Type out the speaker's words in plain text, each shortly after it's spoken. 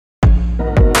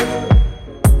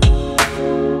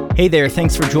Hey there,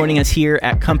 thanks for joining us here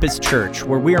at Compass Church,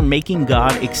 where we are making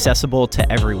God accessible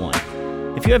to everyone.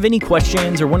 If you have any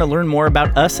questions or want to learn more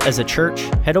about us as a church,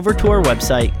 head over to our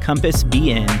website,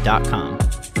 compassbn.com.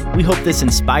 We hope this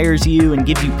inspires you and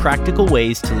gives you practical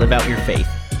ways to live out your faith.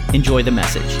 Enjoy the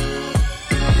message.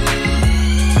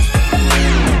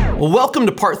 Well, welcome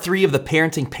to part 3 of the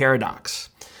Parenting Paradox.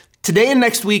 Today and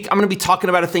next week, I'm going to be talking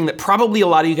about a thing that probably a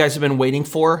lot of you guys have been waiting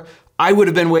for. I would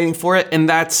have been waiting for it, and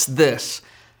that's this.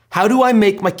 How do I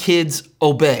make my kids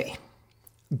obey?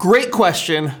 Great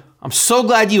question. I'm so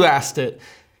glad you asked it.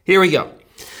 Here we go.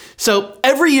 So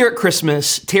every year at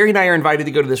Christmas, Terry and I are invited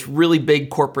to go to this really big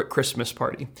corporate Christmas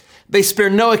party. They spare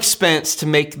no expense to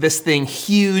make this thing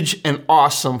huge and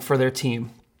awesome for their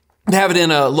team. They have it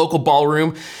in a local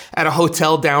ballroom at a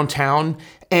hotel downtown,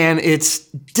 and it's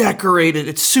decorated.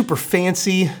 It's super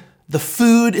fancy. The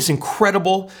food is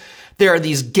incredible. There are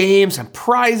these games and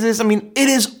prizes. I mean, it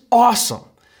is awesome.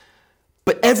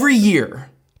 But every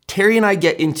year, Terry and I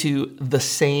get into the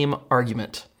same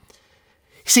argument.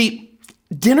 See,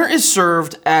 dinner is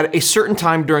served at a certain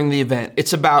time during the event.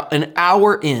 It's about an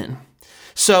hour in,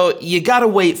 so you gotta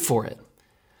wait for it.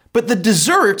 But the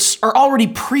desserts are already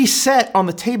preset on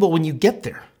the table when you get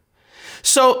there.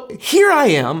 So here I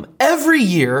am every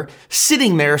year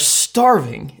sitting there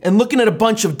starving and looking at a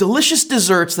bunch of delicious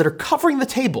desserts that are covering the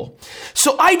table.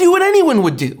 So I do what anyone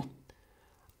would do.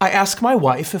 I ask my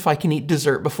wife if I can eat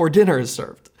dessert before dinner is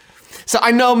served. So I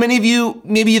know many of you,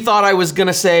 maybe you thought I was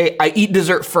gonna say I eat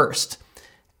dessert first.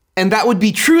 And that would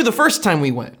be true the first time we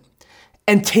went.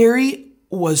 And Terry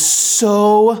was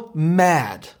so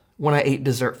mad when I ate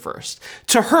dessert first.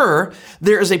 To her,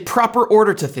 there is a proper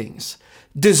order to things.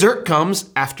 Dessert comes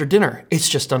after dinner. It's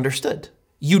just understood.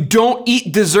 You don't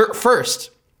eat dessert first.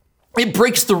 It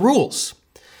breaks the rules.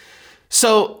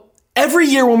 So every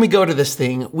year when we go to this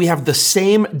thing, we have the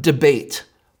same debate.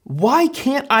 Why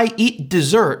can't I eat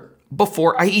dessert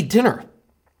before I eat dinner?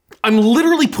 I'm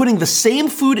literally putting the same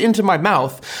food into my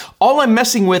mouth. All I'm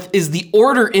messing with is the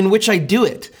order in which I do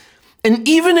it. And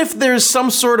even if there's some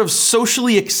sort of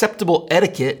socially acceptable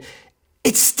etiquette,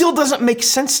 it still doesn't make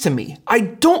sense to me. I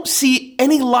don't see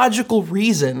any logical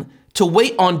reason to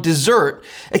wait on dessert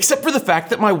except for the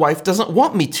fact that my wife doesn't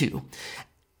want me to.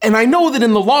 And I know that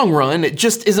in the long run, it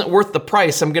just isn't worth the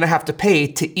price I'm gonna have to pay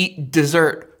to eat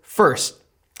dessert first.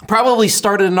 Probably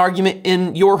started an argument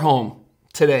in your home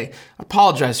today. I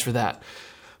apologize for that.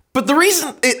 But the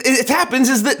reason it happens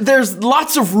is that there's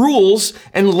lots of rules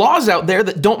and laws out there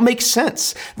that don't make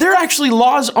sense. There are actually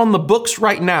laws on the books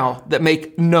right now that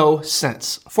make no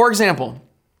sense. For example,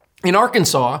 in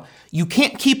Arkansas, you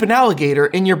can't keep an alligator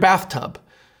in your bathtub.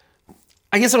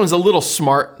 I guess that one's a little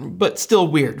smart, but still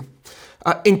weird.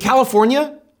 In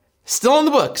California, still on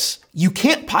the books, you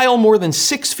can't pile more than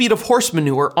 6 feet of horse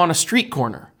manure on a street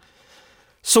corner.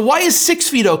 So why is 6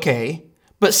 feet okay,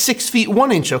 but 6 feet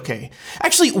 1 inch okay?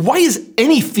 Actually, why is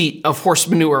any feet of horse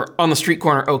manure on the street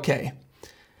corner okay?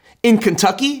 In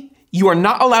Kentucky, you are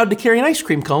not allowed to carry an ice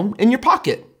cream cone in your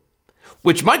pocket.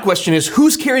 Which my question is,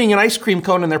 who's carrying an ice cream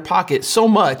cone in their pocket so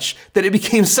much that it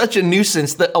became such a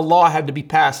nuisance that a law had to be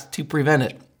passed to prevent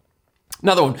it?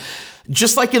 Another one.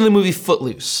 Just like in the movie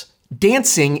Footloose,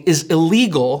 dancing is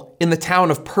illegal in the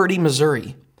town of Purdy,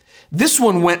 Missouri. This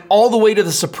one went all the way to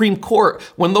the Supreme Court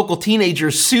when local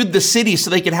teenagers sued the city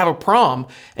so they could have a prom.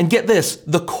 And get this,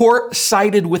 the court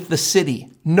sided with the city.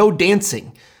 No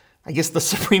dancing. I guess the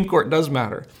Supreme Court does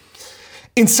matter.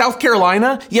 In South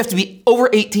Carolina, you have to be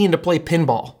over 18 to play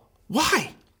pinball.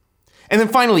 Why? And then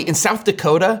finally, in South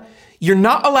Dakota, you're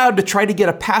not allowed to try to get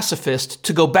a pacifist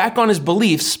to go back on his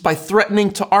beliefs by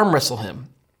threatening to arm wrestle him.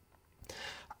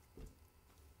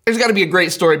 There's got to be a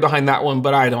great story behind that one,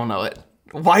 but I don't know it.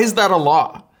 Why is that a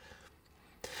law?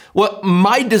 What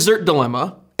my dessert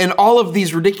dilemma and all of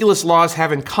these ridiculous laws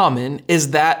have in common is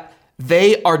that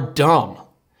they are dumb.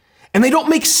 And they don't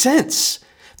make sense.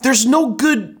 There's no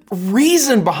good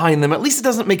reason behind them. At least it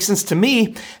doesn't make sense to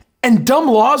me. And dumb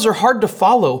laws are hard to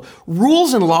follow.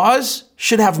 Rules and laws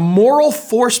should have moral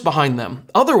force behind them.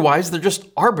 Otherwise, they're just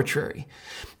arbitrary.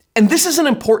 And this is an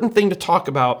important thing to talk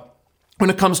about when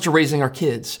it comes to raising our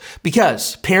kids.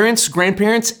 Because parents,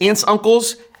 grandparents, aunts,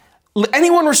 uncles,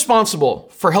 anyone responsible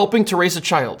for helping to raise a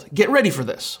child, get ready for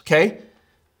this, okay?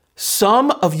 Some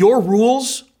of your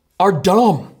rules are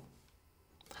dumb.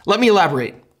 Let me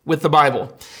elaborate with the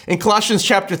Bible. In Colossians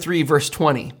chapter 3, verse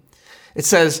 20, it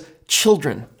says,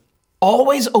 "Children,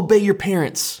 always obey your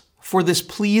parents, for this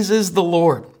pleases the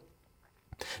Lord."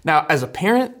 Now, as a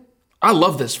parent, I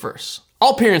love this verse.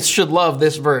 All parents should love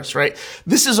this verse, right?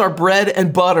 This is our bread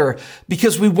and butter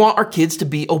because we want our kids to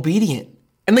be obedient.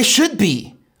 And they should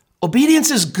be. Obedience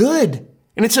is good.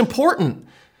 And and it's important.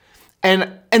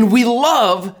 And we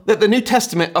love that the New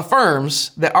Testament affirms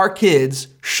that our kids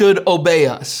should obey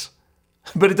us.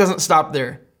 But it doesn't stop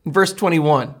there. In verse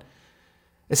 21,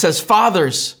 it says,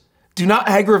 "Fathers, do not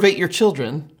aggravate your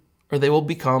children, or they will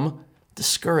become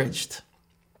discouraged."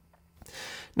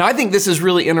 Now, I think this is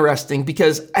really interesting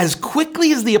because as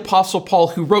quickly as the Apostle Paul,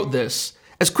 who wrote this,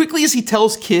 as quickly as he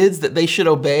tells kids that they should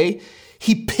obey,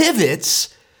 he pivots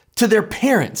to their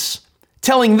parents,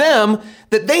 telling them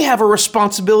that they have a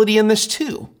responsibility in this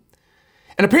too.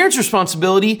 And a parent's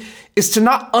responsibility is to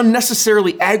not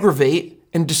unnecessarily aggravate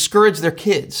and discourage their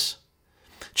kids.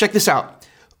 Check this out.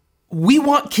 We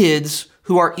want kids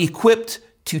who are equipped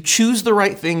to choose the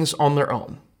right things on their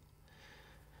own.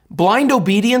 Blind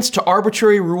obedience to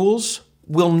arbitrary rules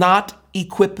will not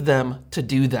equip them to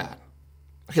do that.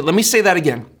 Okay, let me say that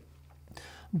again.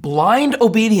 Blind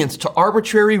obedience to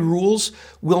arbitrary rules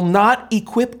will not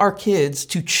equip our kids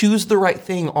to choose the right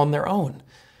thing on their own,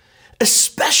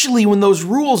 especially when those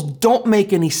rules don't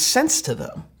make any sense to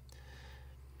them.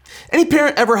 Any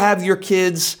parent ever have your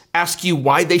kids ask you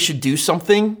why they should do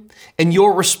something, and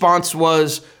your response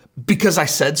was, "Because I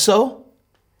said so"?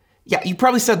 Yeah, you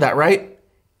probably said that, right?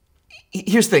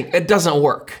 Here's the thing, it doesn't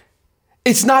work.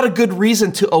 It's not a good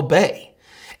reason to obey.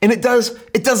 And it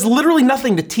does literally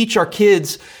nothing to teach our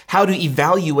kids how to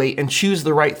evaluate and choose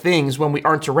the right things when we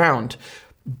aren't around.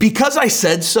 "Because I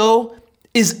said so"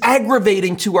 is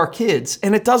aggravating to our kids,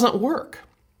 and it doesn't work.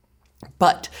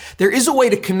 But there is a way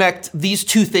to connect these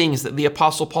two things that the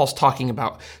Apostle Paul's talking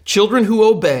about: children who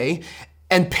obey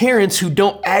and parents who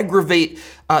don't aggravate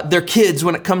their kids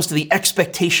when it comes to the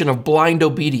expectation of blind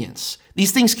obedience.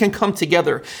 These things can come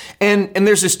together. And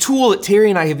there's this tool that Terry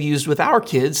and I have used with our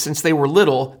kids since they were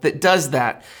little that does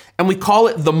that. And we call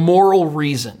it the moral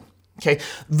reason. Okay?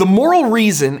 The moral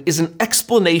reason is an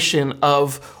explanation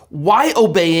of why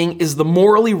obeying is the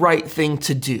morally right thing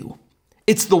to do.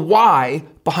 It's the why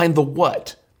behind the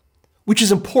what, which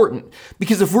is important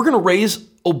because if we're going to raise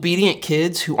obedient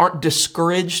kids who aren't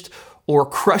discouraged or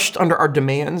crushed under our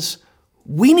demands,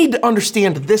 we need to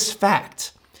understand this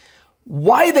fact.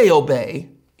 Why they obey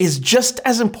is just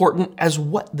as important as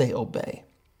what they obey.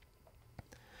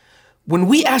 When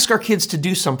we ask our kids to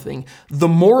do something, the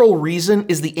moral reason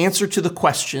is the answer to the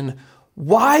question,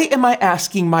 why am I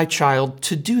asking my child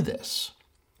to do this?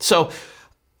 So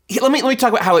let me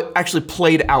talk about how it actually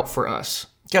played out for us.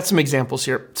 Got some examples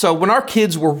here. So when our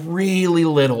kids were really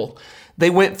little,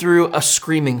 they went through a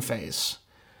screaming phase.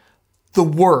 The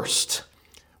worst.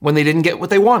 When they didn't get what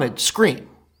they wanted, scream.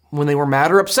 When they were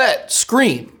mad or upset,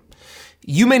 scream.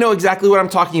 You may know exactly what I'm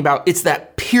talking about. It's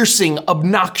that piercing,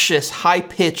 obnoxious,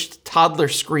 high-pitched toddler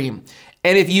scream.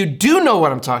 And if you do know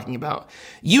what I'm talking about,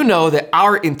 you know that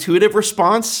our intuitive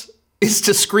response is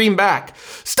to scream back,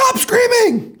 "Stop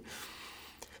screaming!"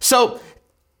 So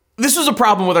this was a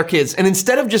problem with our kids. And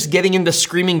instead of just getting into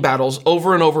screaming battles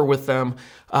over and over with them,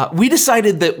 we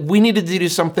decided that we needed to do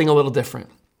something a little different.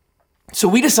 So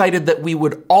we decided that we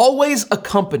would always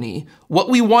accompany what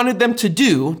we wanted them to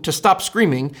do to stop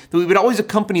screaming, that we would always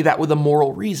accompany that with a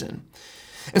moral reason.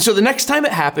 And so the next time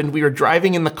it happened, we were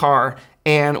driving in the car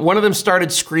and one of them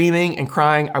started screaming and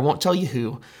crying. I won't tell you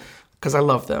who, because I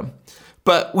love them.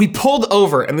 But we pulled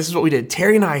over and this is what we did.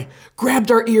 Terry and I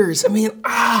grabbed our ears.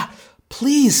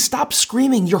 Please stop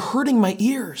screaming. You're hurting my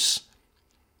ears.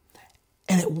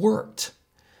 And it worked.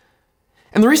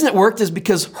 And the reason it worked is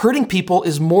because hurting people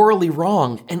is morally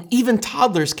wrong, and even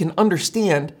toddlers can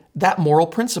understand that moral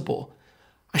principle.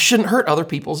 I shouldn't hurt other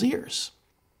people's ears.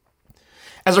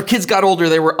 As our kids got older,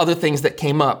 there were other things that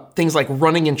came up, things like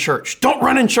running in church. Don't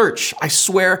run in church. I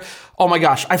swear, oh my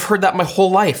gosh, I've heard that my whole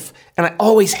life, and I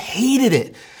always hated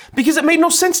it because it made no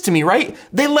sense to me, right?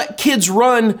 They let kids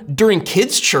run during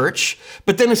kids' church,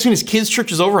 but then as soon as kids'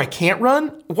 church is over, I can't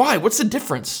run? Why? What's the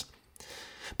difference?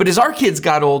 But as our kids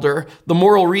got older, the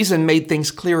moral reason made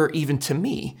things clearer even to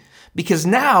me. Because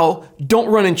now, don't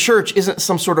run in church isn't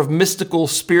some sort of mystical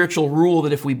spiritual rule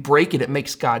that if we break it, it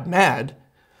makes God mad.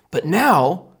 But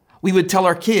now, we would tell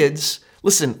our kids,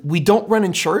 listen, we don't run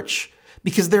in church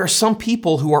because there are some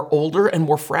people who are older and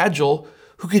more fragile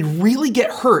who could really get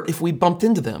hurt if we bumped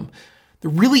into them. They're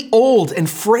really old and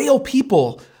frail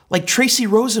people like Tracy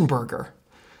Rosenberger.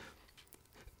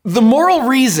 The moral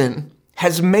reason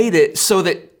has made it so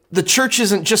that the church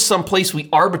isn't just some place we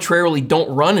arbitrarily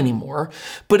don't run anymore,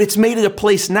 but it's made it a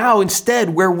place now instead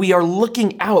where we are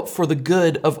looking out for the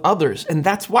good of others. And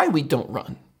that's why we don't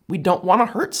run. We don't want to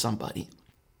hurt somebody.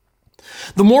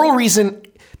 The moral reason,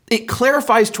 it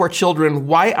clarifies to our children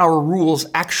why our rules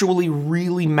actually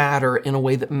really matter in a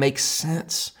way that makes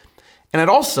sense. And it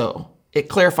also it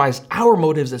clarifies our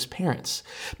motives as parents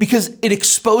because it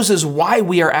exposes why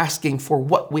we are asking for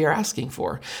what we are asking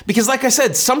for. Because like I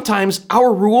said, sometimes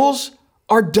our rules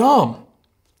are dumb.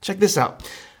 Check this out.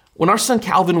 When our son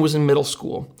Calvin was in middle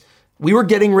school, we were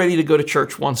getting ready to go to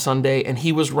church one Sunday and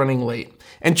he was running late.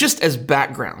 And just as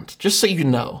background, just so you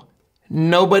know,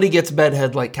 nobody gets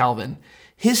bedhead like Calvin.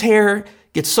 His hair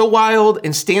gets so wild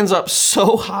and stands up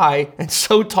so high and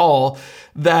so tall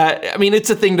that, it's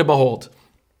a thing to behold.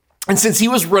 And since he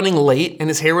was running late and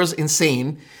his hair was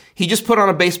insane, he just put on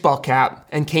a baseball cap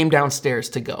and came downstairs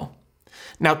to go.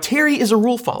 Now, Terry is a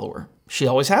rule follower. She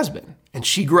always has been. And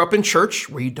she grew up in church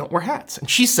where you don't wear hats. And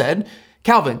she said,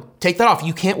 Calvin, take that off.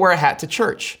 You can't wear a hat to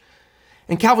church.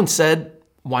 And Calvin said,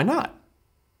 why not?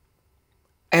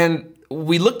 And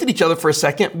we looked at each other for a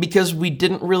second because we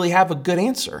didn't really have a good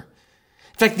answer.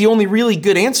 In fact, the only really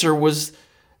good answer was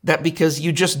that because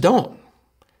you just don't.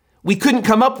 We couldn't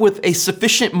come up with a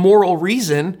sufficient moral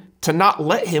reason to not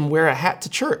let him wear a hat to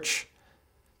church.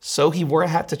 So he wore a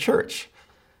hat to church.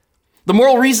 The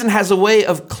moral reason has a way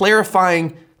of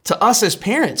clarifying to us as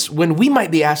parents when we might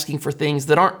be asking for things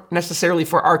that aren't necessarily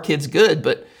for our kids' good,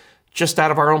 but just out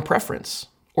of our own preference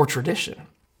or tradition.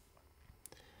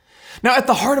 Now, at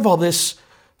the heart of all this,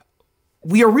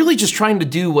 we are really just trying to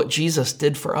do what Jesus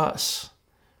did for us.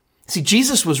 See,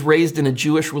 Jesus was raised in a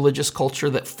Jewish religious culture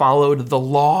that followed the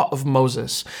law of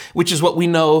Moses, which is what we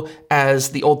know as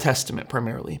the Old Testament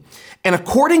primarily. And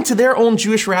according to their own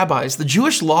Jewish rabbis, the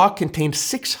Jewish law contained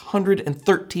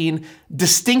 613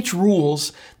 distinct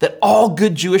rules that all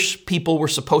good Jewish people were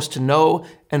supposed to know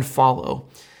and follow.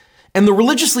 And the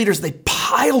religious leaders, they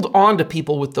piled on to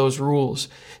people with those rules.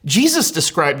 Jesus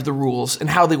described the rules and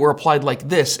how they were applied like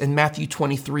this in Matthew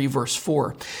 23, verse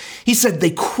 4. He said,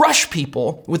 they crush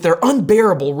people with their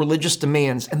unbearable religious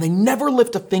demands, and they never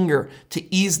lift a finger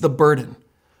to ease the burden.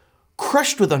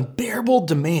 Crushed with unbearable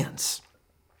demands.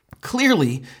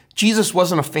 Clearly, Jesus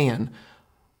wasn't a fan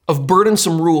of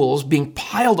burdensome rules being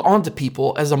piled onto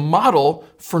people as a model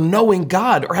for knowing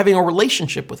God or having a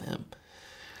relationship with him.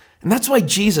 And that's why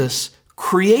Jesus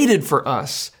created for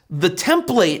us the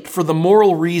template for the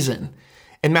moral reason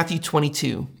in Matthew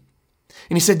 22.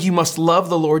 And he said, you must love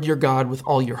the Lord your God with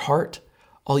all your heart,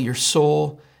 all your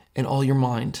soul, and all your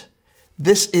mind.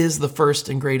 This is the first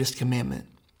and greatest commandment.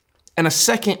 And a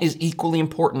second is equally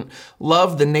important.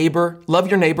 Love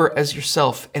your neighbor as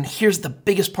yourself. And here's the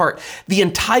biggest part. The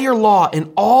entire law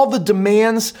and all the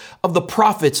demands of the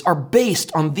prophets are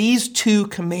based on these two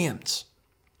commands.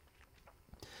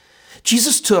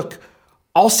 Jesus took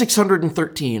all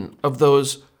 613 of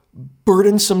those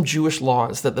burdensome Jewish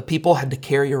laws that the people had to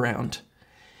carry around,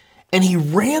 and he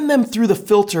ran them through the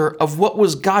filter of what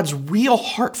was God's real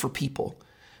heart for people,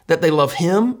 that they love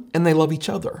him and they love each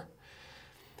other.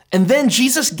 And then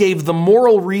Jesus gave the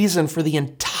moral reason for the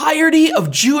entirety of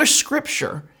Jewish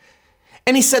scripture,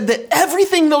 and he said that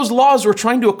everything those laws were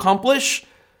trying to accomplish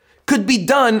could be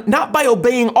done not by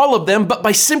obeying all of them, but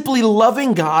by simply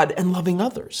loving God and loving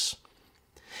others.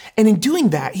 And in doing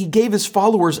that, he gave his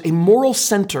followers a moral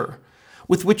center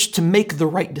with which to make the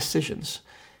right decisions.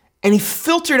 And he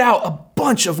filtered out a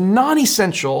bunch of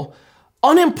non-essential,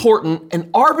 unimportant, and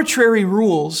arbitrary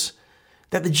rules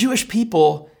that the Jewish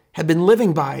people had been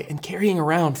living by and carrying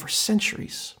around for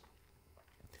centuries.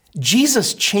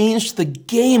 Jesus changed the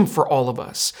game for all of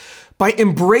us by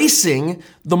embracing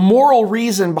the moral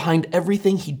reason behind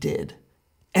everything he did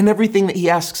and everything that he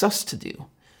asks us to do.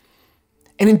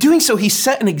 And in doing so, he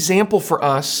set an example for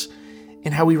us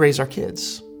in how we raise our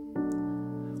kids.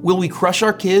 Will we crush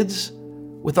our kids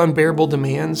with unbearable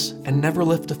demands and never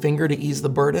lift a finger to ease the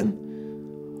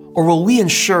burden? Or will we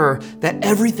ensure that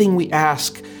everything we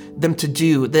ask them to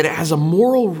do, that it has a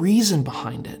moral reason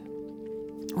behind it?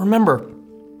 Remember,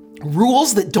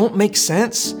 rules that don't make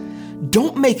sense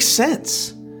don't make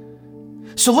sense.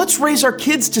 So let's raise our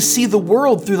kids to see the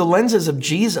world through the lenses of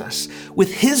Jesus,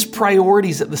 with his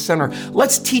priorities at the center.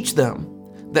 Let's teach them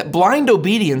that blind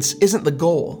obedience isn't the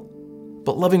goal,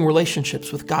 but loving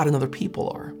relationships with God and other people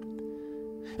are.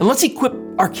 And let's equip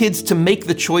our kids to make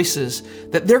the choices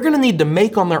that they're going to need to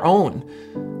make on their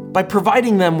own by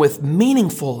providing them with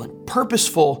meaningful and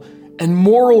purposeful and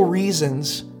moral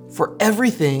reasons for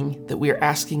everything that we are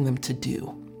asking them to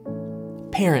do.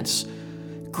 Parents,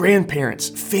 grandparents,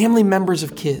 family members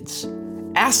of kids,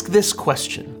 ask this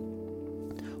question.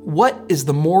 What is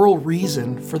the moral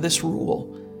reason for this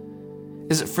rule?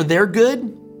 Is it for their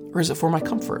good or is it for my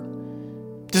comfort?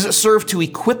 Does it serve to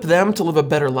equip them to live a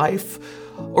better life,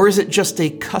 or is it just a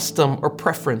custom or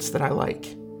preference that I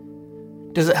like?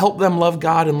 Does it help them love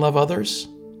God and love others?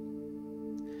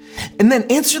 And then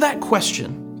answer that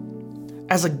question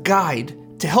as a guide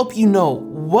to help you know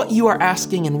what you are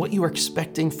asking and what you are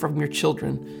expecting from your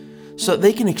children so that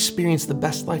they can experience the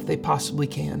best life they possibly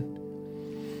can.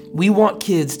 We want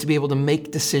kids to be able to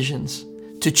make decisions,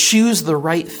 to choose the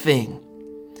right thing.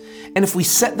 And if we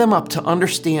set them up to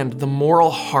understand the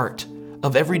moral heart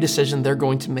of every decision they're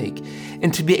going to make,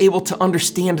 and to be able to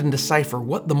understand and decipher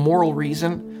what the moral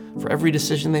reason for every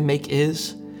decision they make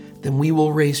is, then we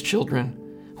will raise children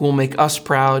who will make us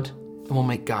proud and will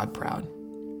make God proud.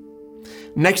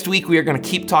 Next week, we are going to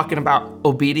keep talking about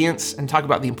obedience and talk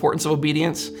about the importance of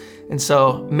obedience. And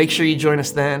so make sure you join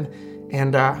us then.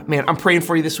 And man, I'm praying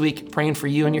for you this week, praying for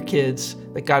you and your kids,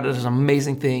 that God does an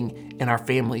amazing thing in our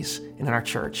families and in our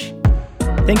church.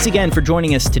 Thanks again for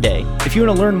joining us today. If you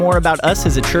want to learn more about us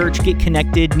as a church, get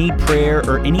connected, need prayer,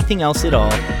 or anything else at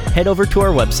all, head over to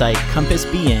our website,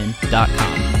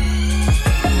 compassbn.com.